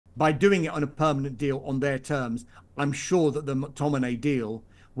by doing it on a permanent deal on their terms, I'm sure that the McTominay deal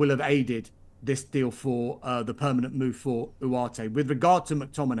will have aided this deal for the permanent move for Ugarte. With regard to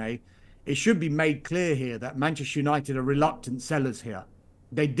McTominay, it should be made clear here that Manchester United are reluctant sellers here.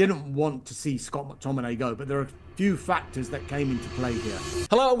 They didn't want to see Scott McTominay go, but there are a few factors that came into play here.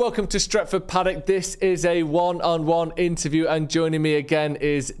 Hello and welcome to Stretford Paddock. This is a one-on-one interview, and joining me again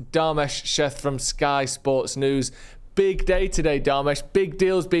is Dharmesh Sheth from Sky Sports News. Big day today, Dharmesh. Big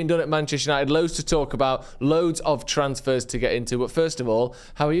deals being done at Manchester United. Loads to talk about, loads of transfers to get into. But first of all,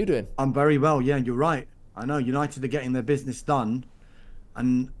 how are you doing? I'm very well, yeah, you're right. I know United are getting their business done.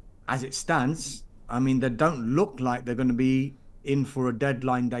 And as it stands, I mean, they don't look like they're going to be in for a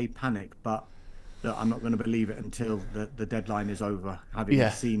deadline day panic. But look, I'm not going to believe it until the deadline is over, having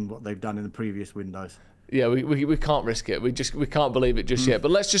seen what they've done in the previous windows. Yeah, we can't risk it. We can't believe it just yet.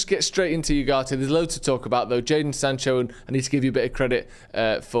 But let's just get straight into Ugarte. There's loads to talk about though. Jadon Sancho, and I need to give you a bit of credit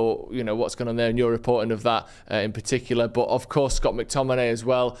for what's going on there and your reporting of that in particular. But of course, Scott McTominay as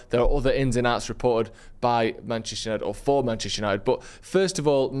well. There are other ins and outs reported by Manchester United or for Manchester United. But first of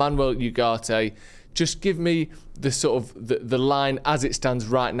all, Manuel Ugarte. Just give me the sort of the line as it stands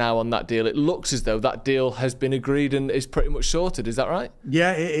right now on that deal. It looks as though that deal has been agreed and is pretty much sorted. Is that right?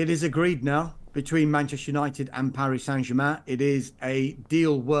 Yeah, it is agreed now between Manchester United and Paris Saint-Germain. It is a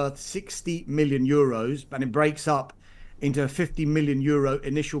deal worth 60 million euros, and it breaks up into a 50 million euro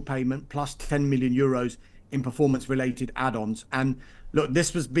initial payment plus 10 million euros in performance-related add-ons. And look,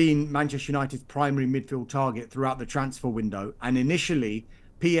 this was being Manchester United's primary midfield target throughout the transfer window. And initially,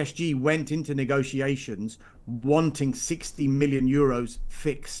 PSG went into negotiations wanting 60 million euros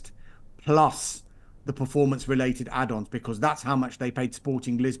fixed plus the performance-related add-ons, because that's how much they paid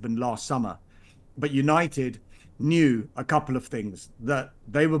Sporting Lisbon last summer. But United knew a couple of things, that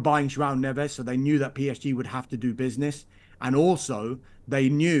they were buying João Neves, so they knew that PSG would have to do business. And also they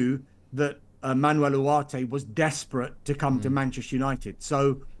knew that Manuel Ugarte was desperate to come to Manchester United.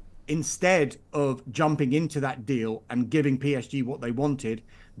 So instead of jumping into that deal and giving PSG what they wanted,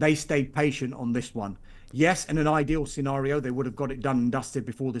 they stayed patient on this one. Yes, in an ideal scenario, they would have got it done and dusted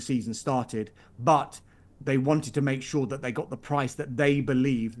before the season started, but they wanted to make sure that they got the price that they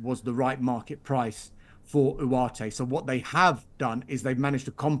believe was the right market price for Ugarte. So what they have done is they've managed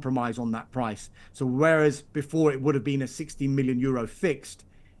to compromise on that price. So whereas before it would have been a 60 million euro fixed,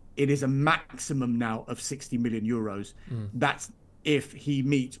 it is a maximum now of 60 million euros. That's if he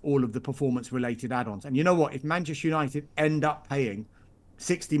meets all of the performance-related add-ons. And you know what? If Manchester United end up paying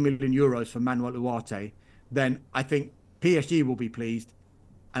 60 million euros for Manuel Ugarte, then I think PSG will be pleased,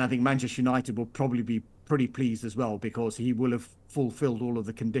 and I think Manchester United will probably be pretty pleased as well, because he will have fulfilled all of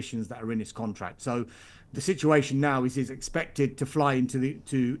the conditions that are in his contract. So the situation now is he's expected to fly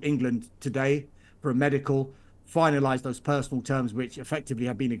to England today for a medical, finalise those personal terms, which effectively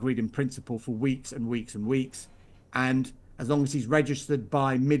have been agreed in principle for weeks and weeks and weeks. And as long as he's registered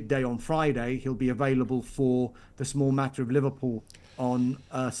by midday on Friday, he'll be available for the small matter of Liverpool on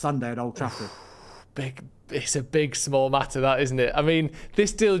Sunday at Old Trafford. It's a big, small matter, that, isn't it? I mean,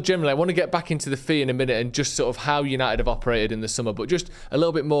 this deal generally, I want to get back into the fee in a minute and just sort of how United have operated in the summer, but just a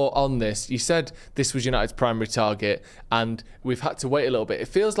little bit more on this. You said this was United's primary target and we've had to wait a little bit. It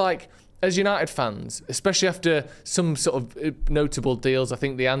feels like, as United fans, especially after some sort of notable deals, I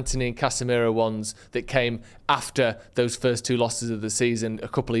think the Antony and Casemiro ones that came after those first two losses of the season a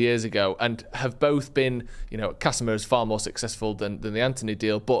couple of years ago, and have both been, Casemiro is far more successful than the Antony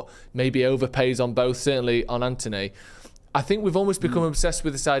deal, but maybe overpays on both, certainly on Antony. I think we've almost become obsessed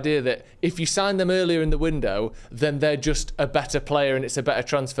with this idea that if you sign them earlier in the window, then they're just a better player and it's a better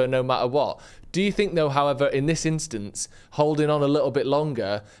transfer no matter what. Do you think, though, however, in this instance, holding on a little bit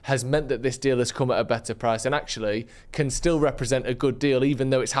longer has meant that this deal has come at a better price and actually can still represent a good deal, even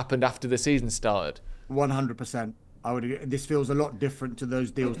though it's happened after the season started? 100%. This feels a lot different to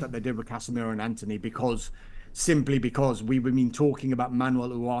those deals that they did with Casemiro and Antony, simply because we've been talking about Manuel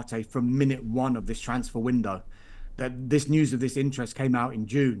Ugarte from minute one of this transfer window. That this news of this interest came out in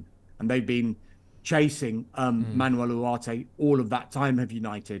June, and they've been chasing Manuel Ugarte all of that time, have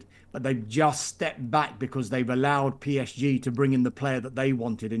United, but they've just stepped back because they've allowed PSG to bring in the player that they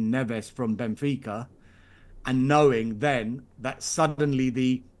wanted in Neves from Benfica, and knowing then that suddenly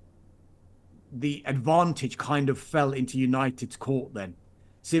the advantage kind of fell into United's court then,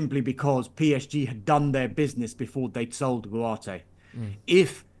 simply because PSG had done their business before they'd sold Ugarte.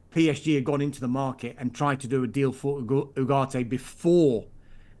 If PSG had gone into the market and tried to do a deal for Ugarte before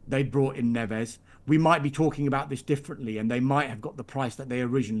they brought in Neves, we might be talking about this differently, and they might have got the price that they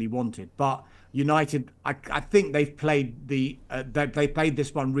originally wanted. But United, I think they've played they played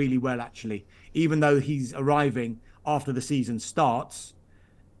this one really well, actually. Even though he's arriving after the season starts,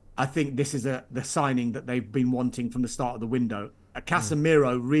 I think this is the signing that they've been wanting from the start of the window.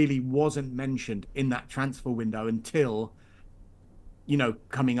 Casemiro really wasn't mentioned in that transfer window until,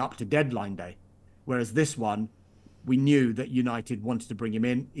 coming up to deadline day. Whereas this one, we knew that United wanted to bring him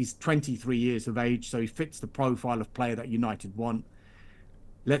in. He's 23 years of age, so he fits the profile of player that United want.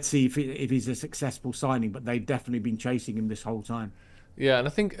 Let's see if he's a successful signing, but they've definitely been chasing him this whole time. Yeah, and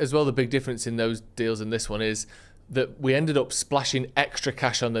I think as well the big difference in those deals and this one is that we ended up splashing extra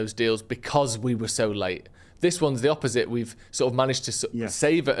cash on those deals because we were so late. This one's the opposite. We've sort of managed to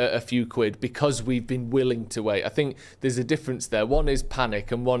save a few quid because we've been willing to wait. I think there's a difference there. One is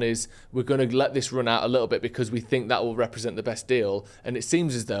panic and one is we're going to let this run out a little bit because we think that will represent the best deal. And it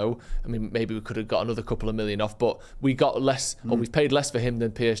seems as though, maybe we could have got another couple of million off, but we got less, or we've paid less for him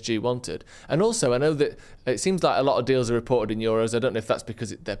than PSG wanted. And also, I know that it seems like a lot of deals are reported in euros. I don't know if that's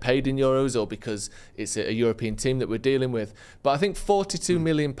because they're paid in euros or because it's a European team that we're dealing with. But I think £42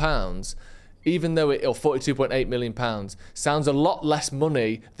 million, even though or £42.8 million sounds a lot less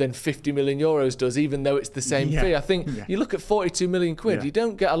money than 50 million euros does, even though it's the same fee. I think you look at 42 million quid, you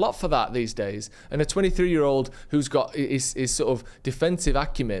don't get a lot for that these days. And a 23-year-old who's got his sort of defensive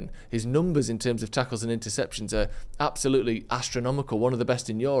acumen, his numbers in terms of tackles and interceptions are absolutely astronomical, one of the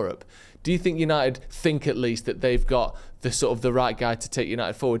best in Europe. Do you think United think at least that they've got the right guy to take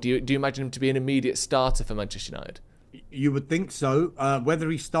United forward? Do you imagine him to be an immediate starter for Manchester United? You would think so. Whether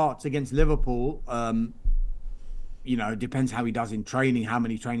he starts against Liverpool, it depends how he does in training, how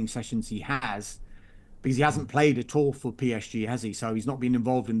many training sessions he has, because he hasn't played at all for PSG, has he? So he's not been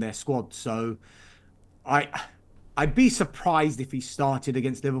involved in their squad. So I'd be surprised if he started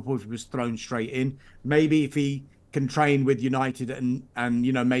against Liverpool, if he was thrown straight in. Maybe if he can train with United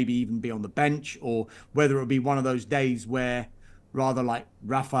and maybe even be on the bench, or whether it would be one of those days where, rather like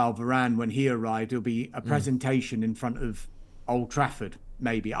Raphael Varane when he arrived, it'll be a presentation in front of Old Trafford,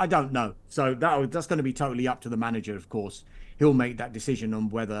 maybe. I don't know. So that's going to be totally up to the manager, of course. He'll make that decision on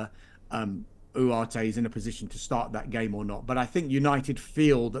whether Ugarte is in a position to start that game or not. But I think United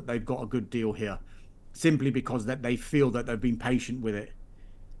feel that they've got a good deal here, simply because that they feel that they've been patient with it.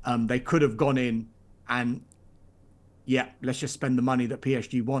 They could have gone in and, let's just spend the money that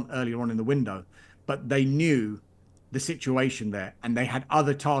PSG want earlier on in the window. But they knew the situation there, and they had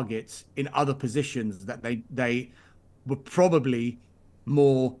other targets in other positions that they were probably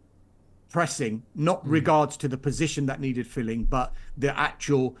more pressing, not regards to the position that needed filling, but the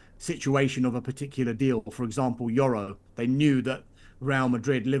actual situation of a particular deal. For example, Euro, they knew that Real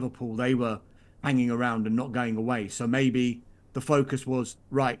Madrid, Liverpool, they were hanging around and not going away. So maybe the focus was,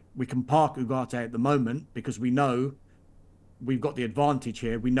 right, we can park Ugarte at the moment because we know we've got the advantage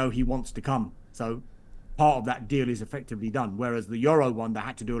here. We know he wants to come. So part of that deal is effectively done. Whereas the Euro one, they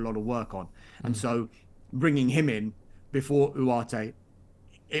had to do a lot of work on. And so bringing him in before Ugarte,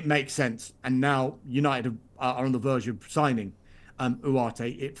 it makes sense. And now United are on the verge of signing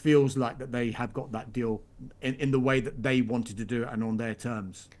Ugarte. It feels like that they have got that deal in the way that they wanted to do it and on their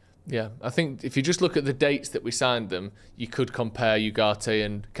terms. Yeah, I think if you just look at the dates that we signed them, you could compare Ugarte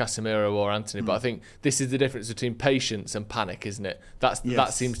and Casemiro or Antony. But I think this is the difference between patience and panic, isn't it?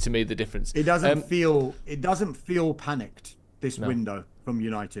 That seems to me the difference. It doesn't feel panicked, this window from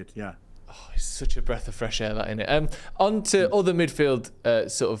United. Yeah. Oh, it's such a breath of fresh air, that, innit? On to other midfield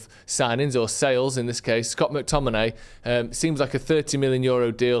sort of signings, or sales in this case. Scott McTominay, seems like a €30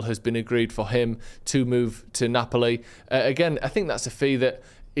 million deal has been agreed for him to move to Napoli. Again, I think that's a fee that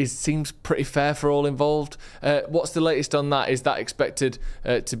seems pretty fair for all involved. What's the latest on that? Is that expected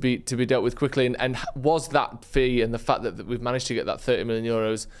to be dealt with quickly? And was that fee and the fact that we've managed to get that €30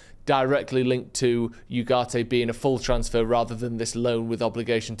 million directly linked to Ugarte being a full transfer rather than this loan with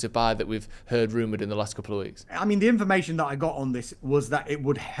obligation to buy that we've heard rumoured in the last couple of weeks? I mean, the information that I got on this was that it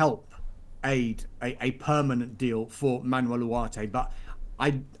would help aid a permanent deal for Manuel Ugarte, but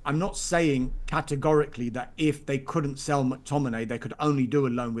I'm not saying categorically that if they couldn't sell McTominay, they could only do a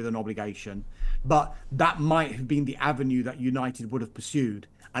loan with an obligation. But that might have been the avenue that United would have pursued.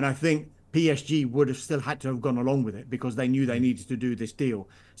 And I think PSG would have still had to have gone along with it because they knew they needed to do this deal.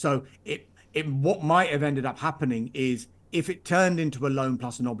 So what might have ended up happening is, if it turned into a loan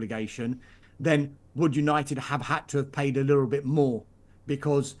plus an obligation, then would United have had to have paid a little bit more,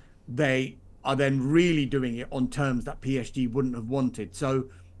 because they are then really doing it on terms that PSG wouldn't have wanted. So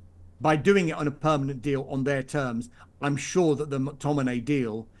by doing it on a permanent deal on their terms, I'm sure that the McTominay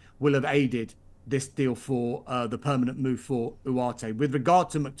deal will have aided this deal for the permanent move for Ugarte. With regard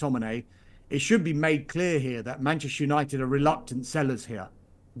to McTominay, it should be made clear here that Manchester United are reluctant sellers here.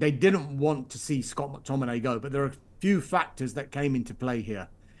 They didn't want to see Scott McTominay go, but there are a few factors that came into play here.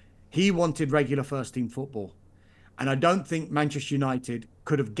 He wanted regular first-team football, and I don't think Manchester United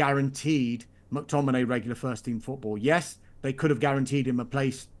could have guaranteed McTominay regular first team football. Yes, they could have guaranteed him a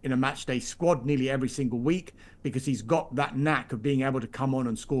place in a match day squad nearly every single week because he's got that knack of being able to come on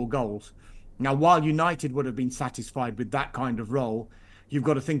and score goals. Now, while United would have been satisfied with that kind of role, you've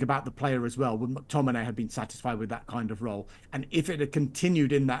got to think about the player as well. Would McTominay have been satisfied with that kind of role? And if it had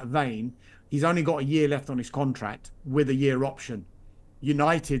continued in that vein, he's only got a year left on his contract with a year option.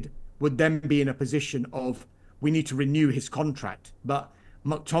 United would then be in a position of, we need to renew his contract. But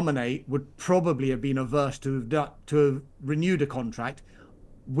McTominay would probably have been averse to have renewed a contract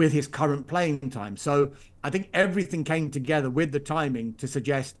with his current playing time. So I think everything came together with the timing to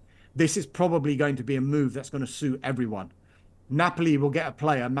suggest this is probably going to be a move that's going to suit everyone. Napoli will get a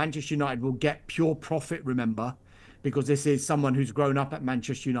player. Manchester United will get pure profit, remember, because this is someone who's grown up at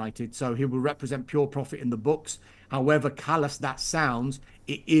Manchester United. So he will represent pure profit in the books. However callous that sounds,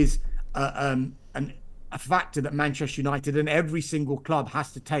 it is a factor that Manchester United and every single club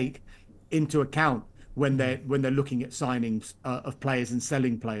has to take into account when they're looking at signings of players and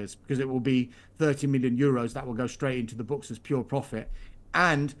selling players, because it will be 30 million euros that will go straight into the books as pure profit.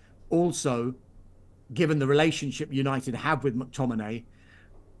 And also, given the relationship United have with McTominay,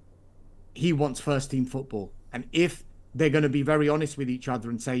 he wants first team football. And if they're going to be very honest with each other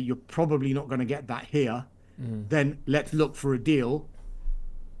and say, you're probably not going to get that here, then let's look for a deal.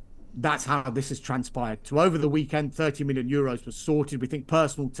 That's how this has transpired. So over the weekend, 30 million euros was sorted. We think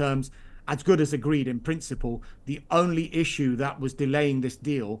personal terms, as good as agreed in principle. The only issue that was delaying this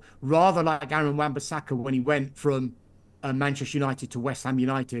deal, rather like Aaron Wan-Bissaka when he went from Manchester United to West Ham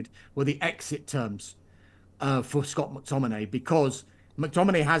United, were the exit terms for Scott McTominay, because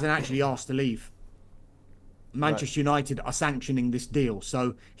McTominay hasn't actually asked to leave. Manchester United are sanctioning this deal,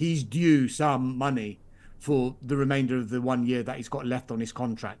 so he's due some money for the remainder of the 1 year that he's got left on his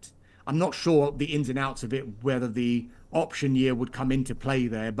contract. I'm not sure the ins and outs of it, whether the option year would come into play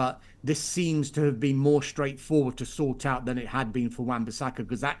there, but this seems to have been more straightforward to sort out than it had been for Wan-Bissaka,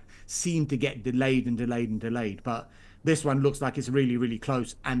 because that seemed to get delayed and delayed and delayed. But this one looks like it's really, really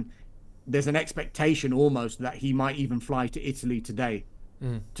close, and there's an expectation almost that he might even fly to Italy today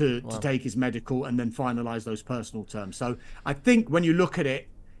to take his medical and then finalise those personal terms. So I think when you look at it,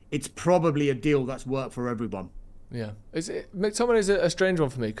 it's probably a deal that's worked for everyone. Yeah. McTominay is a strange one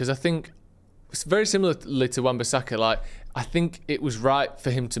for me, because I think it's very similarly to Wan-Bissaka. Like, I think it was right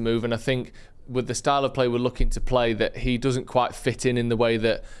for him to move, and I think with the style of play we're looking to play, that he doesn't quite fit in the way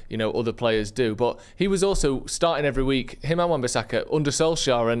that, you know, other players do. But he was also starting every week, him and Wan-Bissaka, under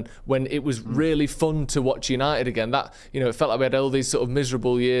Solskjaer, and when it was really fun to watch United again. That, you know, it felt like we had all these sort of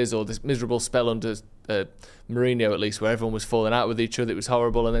miserable years, or this miserable spell under Mourinho, at least, where everyone was falling out with each other. It was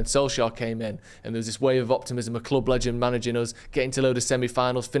horrible. And then Solskjaer came in, and there was this wave of optimism, a club legend managing us, getting to a load of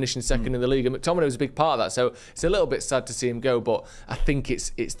semi-finals, finishing second in the league. And McTominay was a big part of that. So it's a little bit sad to see him go, but I think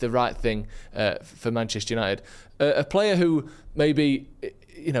it's the right thing for Manchester United. A player who maybe,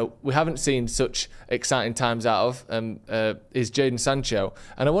 you know, we haven't seen such exciting times out of is Jadon Sancho.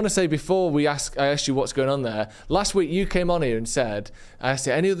 And I want to say, before I asked you what's going on there, last week you came on here and said, I asked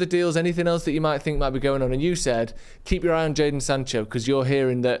you, any other deals, anything else that you might think might be going on? And you said, keep your eye on Jadon Sancho, because you're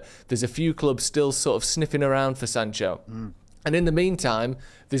hearing that there's a few clubs still sort of sniffing around for Sancho. And in the meantime,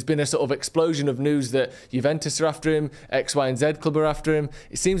 there's been a sort of explosion of news that Juventus are after him, X, Y and Z club are after him.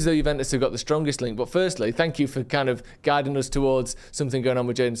 It seems as though Juventus have got the strongest link. But firstly, thank you for kind of guiding us towards something going on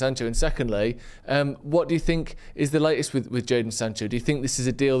with Jadon Sancho. And secondly, what do you think is the latest with Jadon Sancho? Do you think this is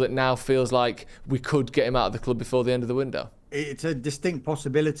a deal that now feels like we could get him out of the club before the end of the window? It's a distinct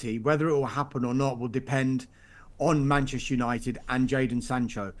possibility. Whether it will happen or not will depend on Manchester United and Jadon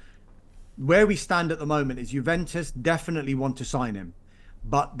Sancho. Where we stand at the moment is Juventus definitely want to sign him,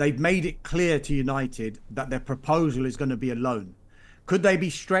 but they've made it clear to United that their proposal is going to be a loan. Could they be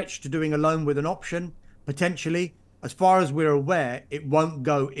stretched to doing a loan with an option? Potentially. As far as we're aware, it won't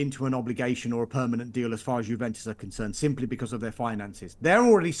go into an obligation or a permanent deal as far as Juventus are concerned, simply because of their finances. They're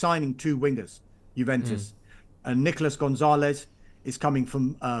already signing two wingers, Juventus. And Nicolas Gonzalez is coming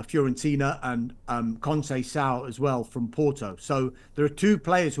from Fiorentina, and Conceição as well from Porto. So there are two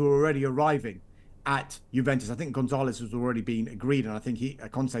players who are already arriving at Juventus. I think Gonzalez has already been agreed, and I think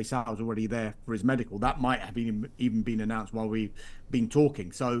Conceição is already there for his medical. That might have even been announced while we've been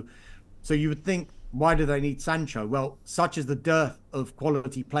talking. So you would think, why do they need Sancho? Well, such as the dearth of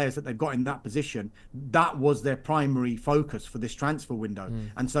quality players that they've got in that position, that was their primary focus for this transfer window.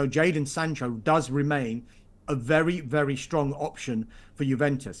 And so Jadon Sancho does remain a very, very strong option for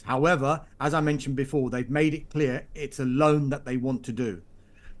Juventus. However, as I mentioned before, they've made it clear it's a loan that they want to do.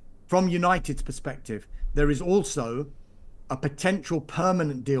 From United's perspective, there is also a potential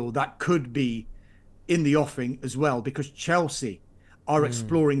permanent deal that could be in the offing as well, because Chelsea are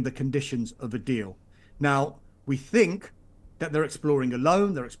exploring the conditions of a deal. Now, we think that they're exploring a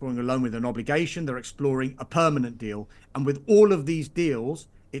loan with an obligation, they're exploring a permanent deal. And with all of these deals,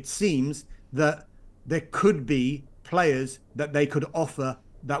 it seems that there could be players that they could offer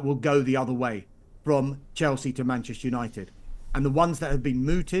that will go the other way from Chelsea to Manchester United. And the ones that have been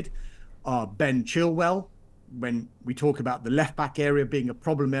mooted are Ben Chilwell, when we talk about the left-back area being a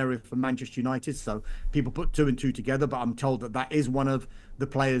problem area for Manchester United. So people put 2 and 2 together, but I'm told that that is one of the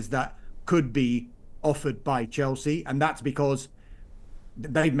players that could be offered by Chelsea. And that's because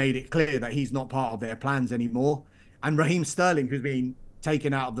they've made it clear that he's not part of their plans anymore. And Raheem Sterling, who's been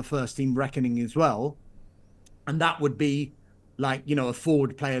taken out of the first team reckoning as well. And that would be like, you know, a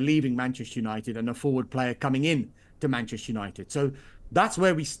forward player leaving Manchester United and a forward player coming in to Manchester United. So that's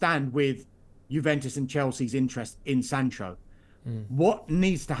where we stand with Juventus and Chelsea's interest in Sancho. What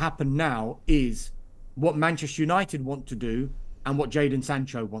needs to happen now is what Manchester United want to do and what Jadon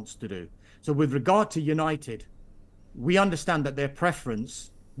Sancho wants to do. So with regard to United, we understand that their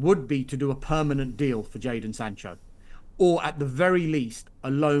preference would be to do a permanent deal for Jadon Sancho, or at the very least, a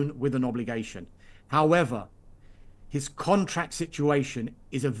loan with an obligation. However, his contract situation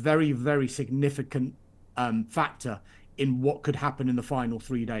is a very, very significant factor in what could happen in the final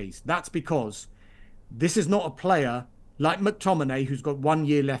 3 days. That's because this is not a player like McTominay, who's got 1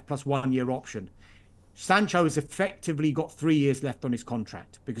 year left plus 1 year option. Sancho has effectively got 3 years left on his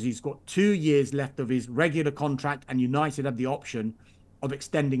contract because he's got 2 years left of his regular contract, and United have the option of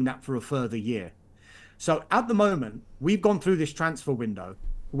extending that for a further year. So at the moment, we've gone through this transfer window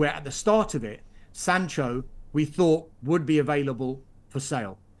where at the start of it, Sancho, we thought would be available for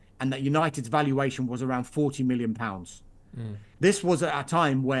sale, and that United's valuation was around £40 million. This was at a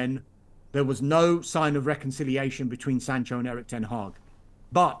time when there was no sign of reconciliation between Sancho and Erik ten Hag.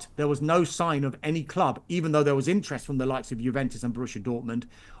 But there was no sign of any club, even though there was interest from the likes of Juventus and Borussia Dortmund,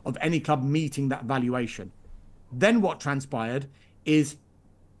 of any club meeting that valuation. Then what transpired is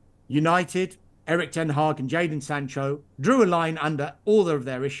United, Erik ten Hag and Jadon Sancho drew a line under all of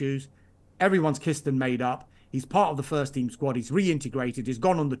their issues. Everyone's kissed and made up. He's part of the first team squad. He's reintegrated. He's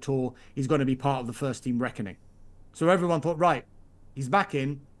gone on the tour. He's going to be part of the first team reckoning. So everyone thought, right, he's back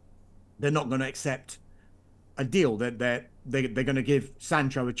in. They're not going to accept a deal. They're going to give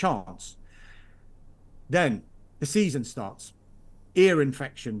Sancho a chance. Then the season starts. Ear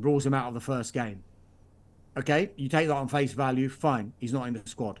infection rules him out of the first game. Okay, you take that on face value, fine. He's not in the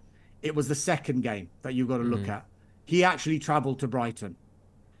squad. It was the second game that you've got to look at. He actually travelled to Brighton.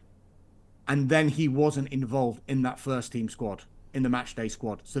 And then he wasn't involved in that first team squad, in the matchday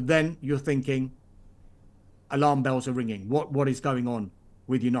squad. So then you're thinking, alarm bells are ringing. What is going on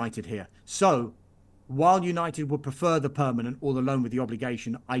with United here? So while United would prefer the permanent or the loan with the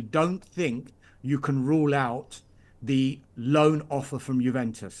obligation, I don't think you can rule out the loan offer from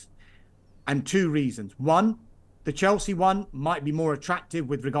Juventus. And 2 reasons. One, the Chelsea one might be more attractive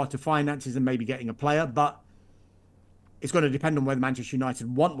with regard to finances and maybe getting a player, but it's going to depend on whether Manchester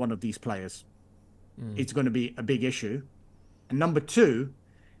United want one of these players. It's going to be a big issue. And number 2,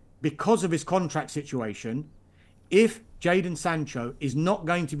 because of his contract situation, if Jadon Sancho is not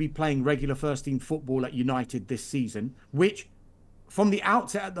going to be playing regular first team football at United this season, which from the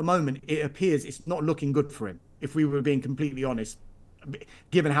outset at the moment, it appears it's not looking good for him, if we were being completely honest,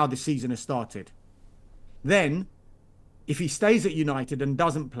 given how the season has started. Then, if he stays at United and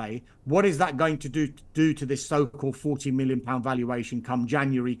doesn't play, what is that going to do to this so-called £40 million valuation come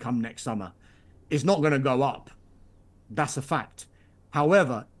January, come next summer? It's not going to go up. That's a fact.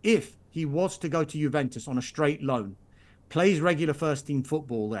 However, if he was to go to Juventus on a straight loan, plays regular first team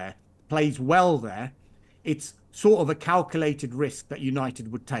football there, plays well there, it's sort of a calculated risk that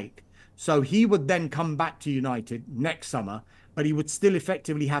United would take. So he would then come back to United next summer, but he would still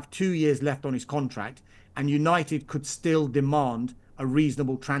effectively have 2 years left on his contract, and United could still demand a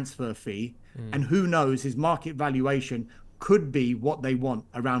reasonable transfer fee. And who knows, his market valuation could be what they want,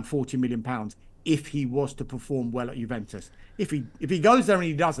 around £40 million, if he was to perform well at Juventus. If he goes there and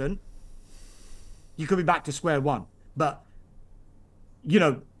he doesn't, you could be back to square one. But, you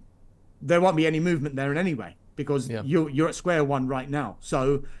know, there won't be any movement there in any way, because you're at square one right now.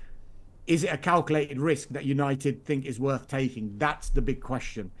 So is it a calculated risk that United think is worth taking? That's the big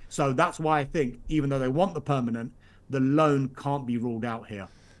question. So that's why I think, even though they want the permanent, the loan can't be ruled out here.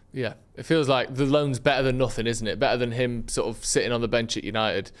 Yeah, it feels like the loan's better than nothing, isn't it? Better than him sort of sitting on the bench at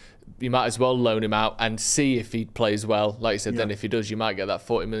United. You might as well loan him out and see if he plays well. Like you said, then if he does, you might get that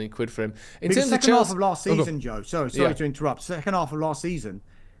 40 million quid for him. In terms of second half of last season, Joe, sorry to interrupt. Second half of last season,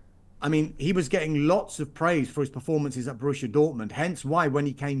 I mean, he was getting lots of praise for his performances at Borussia Dortmund. Hence why, when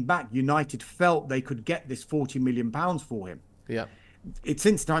he came back, United felt they could get this £40 million for him. Yeah. It's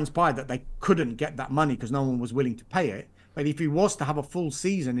since transpired that they couldn't get that money because no one was willing to pay it. But if he was to have a full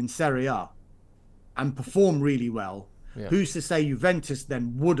season in Serie A and perform really well, who's to say Juventus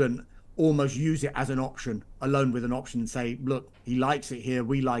then wouldn't almost use it as an option, alone with an option, and say, look, he likes it here,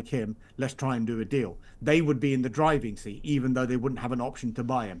 we like him, let's try and do a deal. They would be in the driving seat, even though they wouldn't have an option to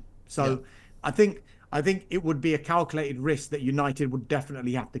buy him. So I think it would be a calculated risk that United would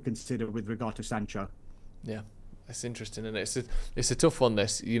definitely have to consider with regard to Sancho. Yeah. It's interesting, and it's a tough one.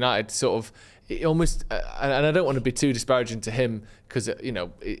 This United sort of almost, and I don't want to be too disparaging to him because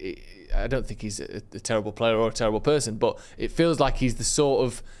I don't think he's a terrible player or a terrible person, but it feels like he's the sort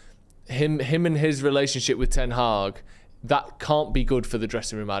of him and his relationship with Ten Hag that can't be good for the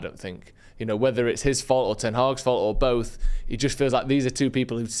dressing room. I don't think. Whether it's his fault or Ten Hag's fault or both, it just feels like these are two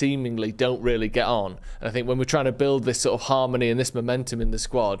people who seemingly don't really get on. And I think when we're trying to build this sort of harmony and this momentum in the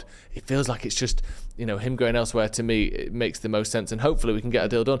squad, it feels like it's just, him going elsewhere. To me, it makes the most sense, and hopefully we can get a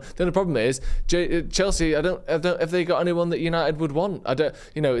deal done. The only problem is Chelsea. I don't. Have they got anyone that United would want? I don't.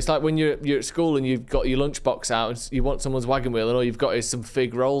 It's like when you're at school and you've got your lunchbox out and you want someone's wagon wheel, and all you've got is some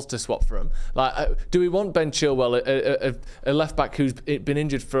fig rolls to swap for them. Like, do we want Ben Chilwell, a left back who's been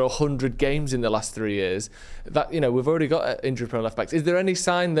injured for 100 games in the last 3 years? That we've already got injury-prone left backs. Is there any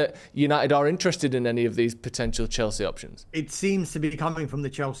sign that United are interested in any of these potential Chelsea options? It seems to be coming from the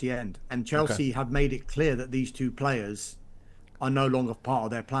Chelsea end, and Chelsea have made it clear that these two players are no longer part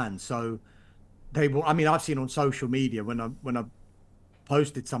of their plans. So they will. I mean, I've seen on social media when I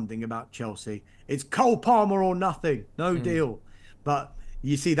posted something about Chelsea, it's Cole Palmer or nothing, no deal. But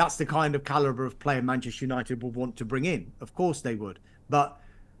you see, that's the kind of caliber of player Manchester United would want to bring in. Of course they would. But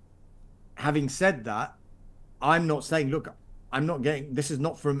having said that, I'm not saying, look, I'm not getting, this is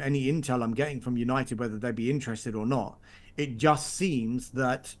not from any intel I'm getting from United, whether they'd be interested or not. It just seems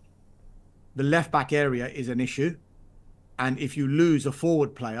that the left back area is an issue. And if you lose a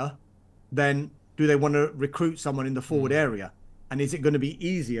forward player, then do they want to recruit someone in the forward area? And is it going to be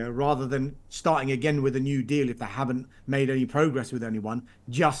easier rather than starting again with a new deal if they haven't made any progress with anyone,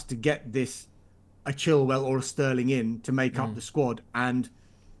 just to get a Chilwell or a Sterling in to make up the squad and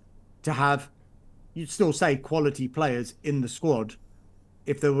to have, you'd still say, quality players in the squad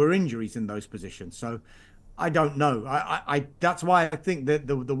if there were injuries in those positions. So I don't know. I that's why I think that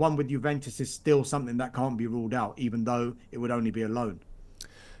the one with Juventus is still something that can't be ruled out, even though it would only be a loan.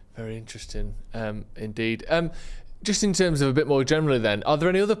 Very interesting, indeed. Just in terms of a bit more generally then, are there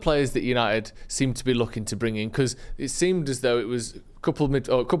any other players that United seem to be looking to bring in? Because it seemed as though it was a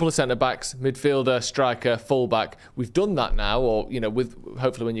couple of centre-backs, midfielder, striker, full-back. We've done that now, or, with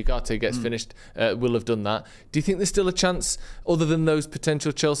hopefully when Ugarte gets finished, we'll have done that. Do you think there's still a chance, other than those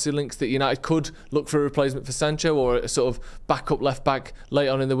potential Chelsea links, that United could look for a replacement for Sancho or a sort of backup left-back late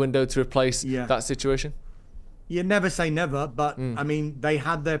on in the window to replace that situation? You never say never, but I mean, they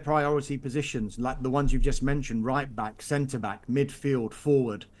had their priority positions, like the ones you've just mentioned: right back, centre back, midfield,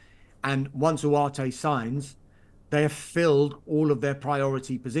 forward. And once Ugarte signs, they have filled all of their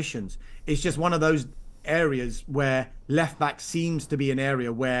priority positions. It's just one of those areas where left back seems to be an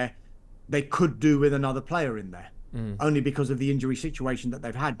area where they could do with another player in there, only because of the injury situation that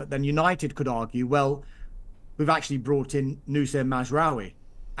they've had. But then United could argue, well, we've actually brought in Nusayr Mazraoui,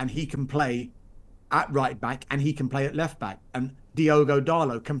 and he can play at right back and he can play at left back, and Diogo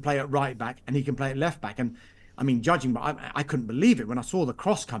Dalot can play at right back and he can play at left back. And I mean, judging, but I couldn't believe it when I saw the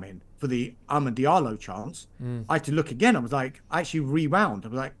cross come in for the Amad Diallo chance. I had to look again. I was like, I actually rewound. I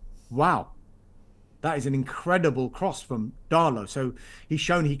was like, wow, that is an incredible cross from Darlow. So he's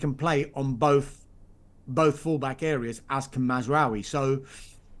shown he can play on both fullback areas, as can Mazraoui. So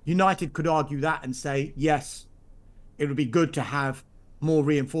United could argue that and say, yes, it would be good to have more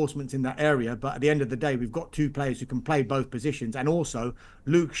reinforcements in that area, but at the end of the day, we've got two players who can play both positions. And also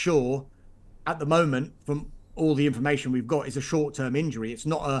Luke Shaw, at the moment, from all the information we've got, is a short-term injury. It's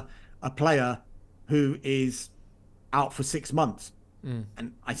not a player who is out for 6 months.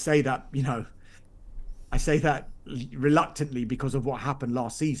 And I say that, I say that reluctantly because of what happened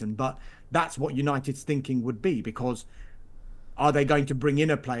last season, but that's what United's thinking would be. Because are they going to bring in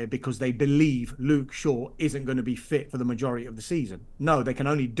a player because they believe Luke Shaw isn't going to be fit for the majority of the season? No, they can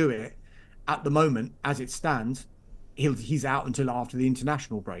only do it at the moment as it stands. He's out until after the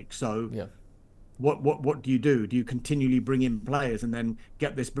international break. So what do you do? Do you continually bring in players and then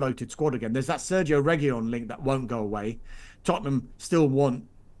get this bloated squad again? There's that Sergio Reguilon link that won't go away. Tottenham still want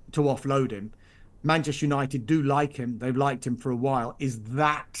to offload him. Manchester United do like him. They've liked him for a while. Is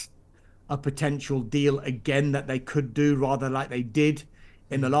that a potential deal again that they could do, rather like they did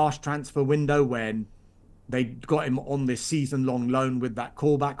in the last transfer window when they got him on this season-long loan with that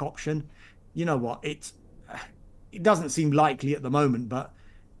callback option? You know what? it doesn't seem likely at the moment, but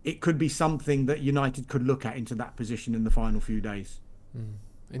it could be something that United could look at into that position in the final few days.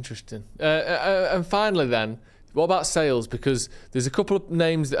 Interesting. And finally then, what about sales? Because there's a couple of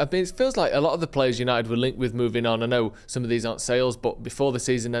names that, I mean, it feels like a lot of the players United were linked with moving on. I know some of these aren't sales, but before the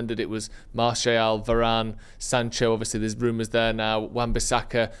season ended, it was Martial, Varane, Sancho. Obviously, there's rumours there now.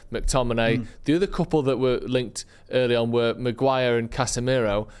 Wan-Bissaka, McTominay. The other couple that were linked early on were Maguire and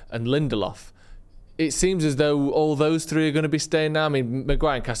Casemiro and Lindelof. It seems as though all those three are going to be staying now. I mean,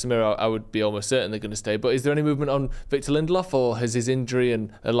 Maguire and Casemiro, I would be almost certain they're going to stay. But is there any movement on Victor Lindelof, or has his injury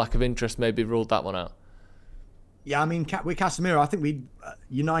and a lack of interest maybe ruled that one out? Yeah, I mean, with Casemiro, I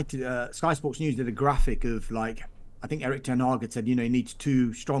think Sky Sports News did a graphic of, like, I think Eric Ten Hag had said, he needs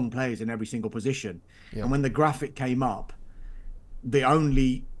 2 strong players in every single position. Yeah. And when the graphic came up, the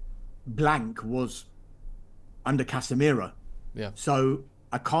only blank was under Casemiro. Yeah. So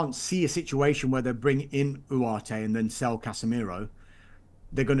I can't see a situation where they bring in Ugarte and then sell Casemiro.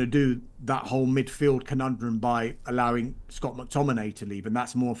 They're going to do that whole midfield conundrum by allowing Scott McTominay to leave, and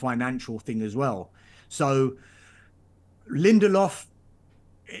that's more a financial thing as well. So Lindelof,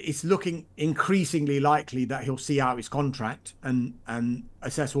 it's looking increasingly likely that he'll see out his contract and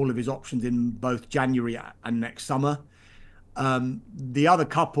assess all of his options in both January and next summer. The other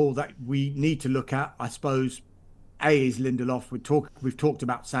couple that we need to look at, I suppose, is Lindelof. We've talked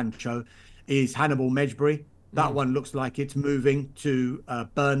about Sancho, is Hannibal Mejbri. That one looks like it's moving to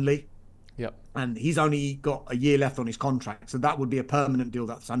Burnley. Yep. And he's only got a year left on his contract. So that would be a permanent deal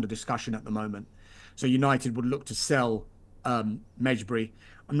that's under discussion at the moment. So United would look to sell Mejbri.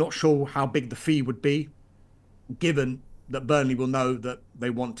 I'm not sure how big the fee would be, given that Burnley will know that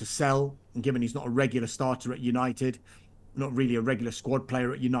they want to sell, and given he's not a regular starter at United, not really a regular squad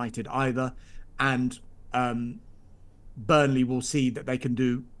player at United either. And Burnley will see that they can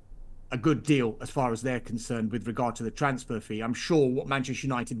do a good deal as far as they're concerned with regard to the transfer fee. I'm sure what Manchester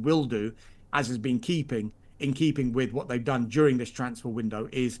United will do, as has been in keeping with what they've done during this transfer window,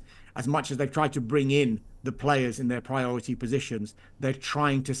 is as much as they've tried to bring in the players in their priority positions, they're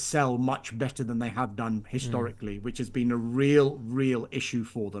trying to sell much better than they have done historically, which has been a real issue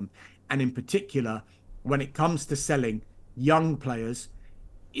for them. And in particular, when it comes to selling young players,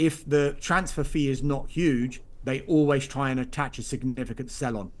 if the transfer fee is not huge, they always try and attach a significant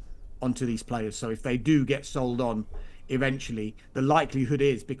sell-on onto these players. So if they do get sold on eventually, the likelihood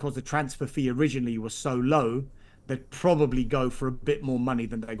is, because the transfer fee originally was so low, they'd probably go for a bit more money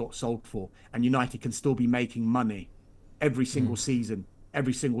than they got sold for. And United can still be making money every single season,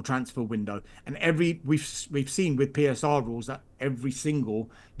 every single transfer window. And we've seen with PSR rules that every single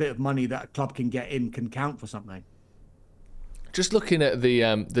bit of money that a club can get in can count for something. Just looking at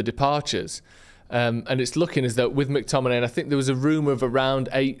the departures, and it's looking as though with McTominay, and I think there was a rumour of around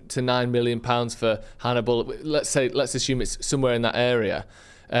 £8 to £9 million for Hannibal. Let's assume it's somewhere in that area.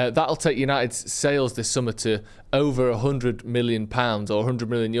 That'll take United's sales this summer to over £100 million or 100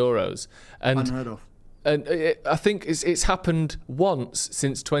 million euros. And unheard of. And I think it's happened once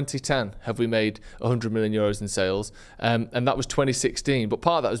since 2010. Have we made 100 million euros in sales? And that was 2016. But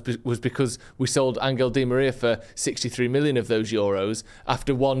part of that was because we sold Angel Di Maria for 63 million of those euros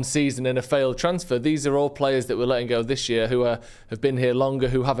after one season and a failed transfer. These are all players that we're letting go this year who have been here longer,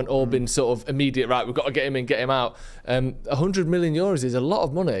 who haven't all been sort of immediate, right, we've got to get him in, get him out. 100 million euros is a lot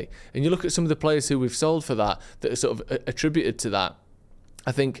of money. And you look at some of the players who we've sold for that are sort of attributed to that.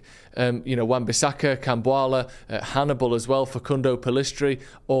 I think, Wan-Bissaka, Camboala, Hannibal as well, Facundo Pellistri,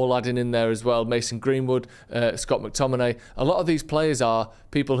 all adding in there as well, Mason Greenwood, Scott McTominay. A lot of these players are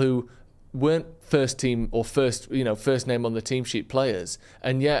people who weren't first team or first name on the team sheet players,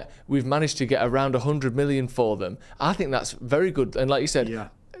 and yet we've managed to get around 100 million for them. I think that's very good. And like you said, yeah.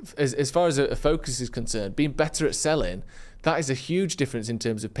 as far as a focus is concerned, being better at selling, that is a huge difference in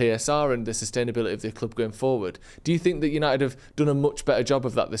terms of PSR and the sustainability of the club going forward. Do you think that United have done a much better job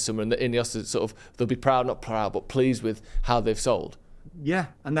of that this summer, and that Ineos are sort of, they'll be not proud, but pleased with how they've sold? Yeah,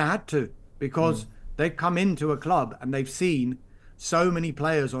 and they had to, because they've come into a club and they've seen so many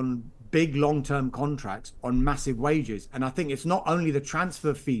players on big long-term contracts on massive wages. And I think it's not only the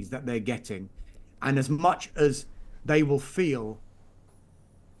transfer fees that they're getting, and as much as they will feel,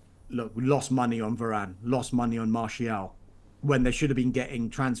 look, we lost money on Varane, lost money on Martial, when they should have been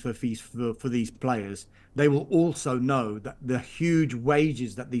getting transfer fees for these players, they will also know that the huge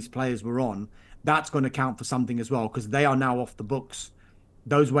wages that these players were on, that's going to count for something as well, because they are now off the books.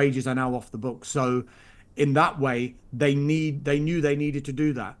 Those wages are now off the books. So in that way, they knew they needed to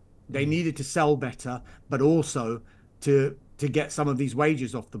do that. They needed to sell better, but also to get some of these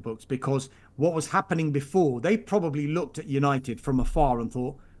wages off the books, because what was happening before, they probably looked at United from afar and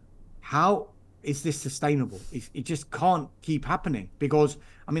thought, how is this sustainable? It just can't keep happening, because,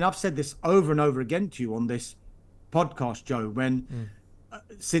 I mean, I've said this over and over again to you on this podcast, Joe, when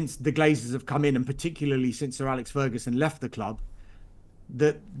since the Glazers have come in, and particularly since Sir Alex Ferguson left the club,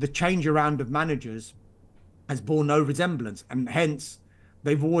 the change around of managers has borne no resemblance, and hence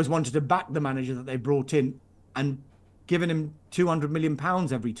they've always wanted to back the manager that they brought in and given him £200 million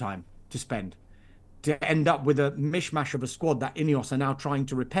every time to spend, to end up with a mishmash of a squad that Ineos are now trying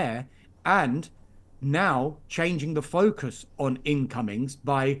to repair, and now changing the focus on incomings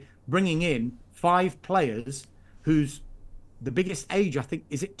by bringing in 5 players whose the biggest age, I think,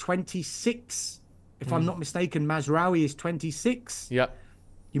 is it 26? If I'm not mistaken, Mazraoui is 26. Yeah.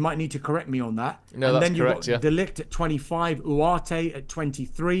 You might need to correct me on that. No, and that's then you've correct, got De Ligt at 25, Uarte at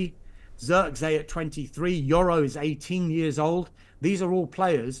 23, Zirkzee at 23, Yoro is 18 years old. These are all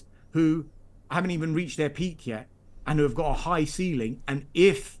players who haven't even reached their peak yet and who have got a high ceiling. And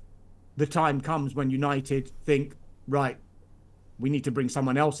if the time comes when United think, right, we need to bring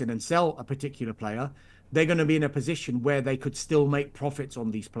someone else in and sell a particular player, they're going to be in a position where they could still make profits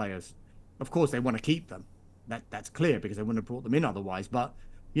on these players. Of course, they want to keep them. That's clear, because they wouldn't have brought them in otherwise. But,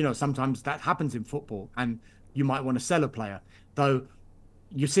 you know, sometimes that happens in football, and you might want to sell a player. Though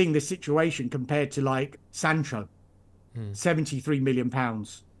you're seeing this situation compared to, like, Sancho, £73 million,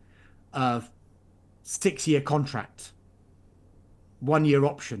 6-year contract, 1-year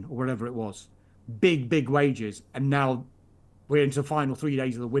option, or whatever it was. Big wages. And now we're into the final 3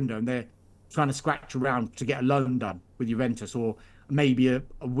 days of the window, and they're trying to scratch around to get a loan done with Juventus, or maybe a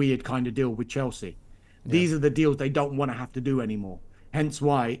weird kind of deal with Chelsea. Yeah. These are the deals they don't want to have to do anymore. Hence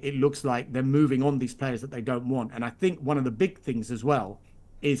why it looks like they're moving on these players that they don't want. And I think one of the big things as well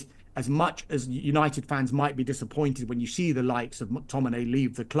is, as much as United fans might be disappointed when you see the likes of McTominay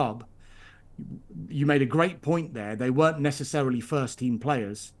leave the club, you made a great point there. They weren't necessarily first-team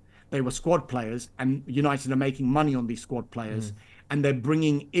players. They were squad players, and United are making money on these squad players. And they're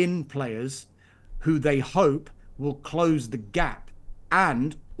bringing in players who they hope will close the gap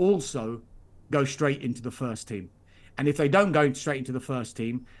and also go straight into the first team. And if they don't go straight into the first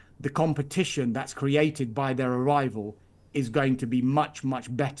team, the competition that's created by their arrival is going to be much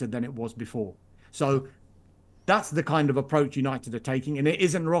better than it was before. So that's the kind of approach United are taking. And it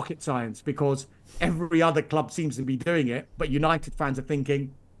isn't rocket science, because every other club seems to be doing it. But United fans are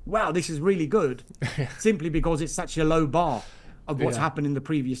thinking, wow, this is really good, simply because it's such a low bar of what's happened in the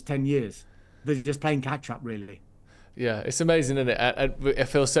previous 10 years. They're just playing catch up, really. Yeah, it's amazing, isn't it? I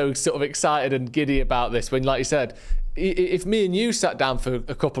feel so sort of excited and giddy about this when, like you said, if me and you sat down for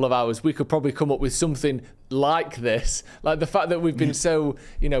a couple of hours, we could probably come up with something like this. Like the fact that we've been so,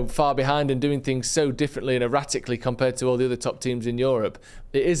 you know, far behind and doing things so differently and erratically compared to all the other top teams in Europe.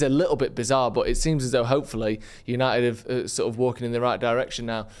 It is a little bit bizarre, but it seems as though hopefully United have sort of walking in the right direction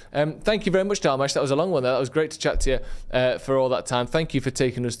now. Thank you very much, Dharmesh. That was a long one there. That was great to chat to you for all that time. Thank you for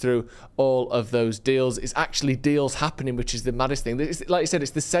taking us through all of those deals. It's actually deals happening, which is the maddest thing. It's, like you said,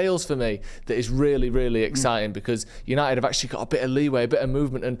 it's the sales for me that is really exciting, because United have actually got a bit of leeway, a bit of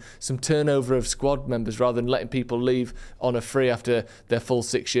movement and some turnover of squad members rather than letting people leave on a free after their full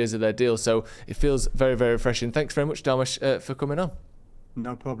 6 years of their deal. So it feels very refreshing. Thanks very much, Dharmesh, for coming on.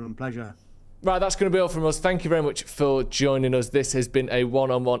 No problem. Pleasure. Right, that's going to be all from us. Thank you very much for joining us. This has been a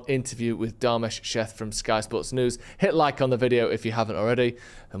one-on-one interview with Dharmesh Sheth from Sky Sports News. Hit like on the video if you haven't already,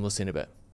 and we'll see you in a bit.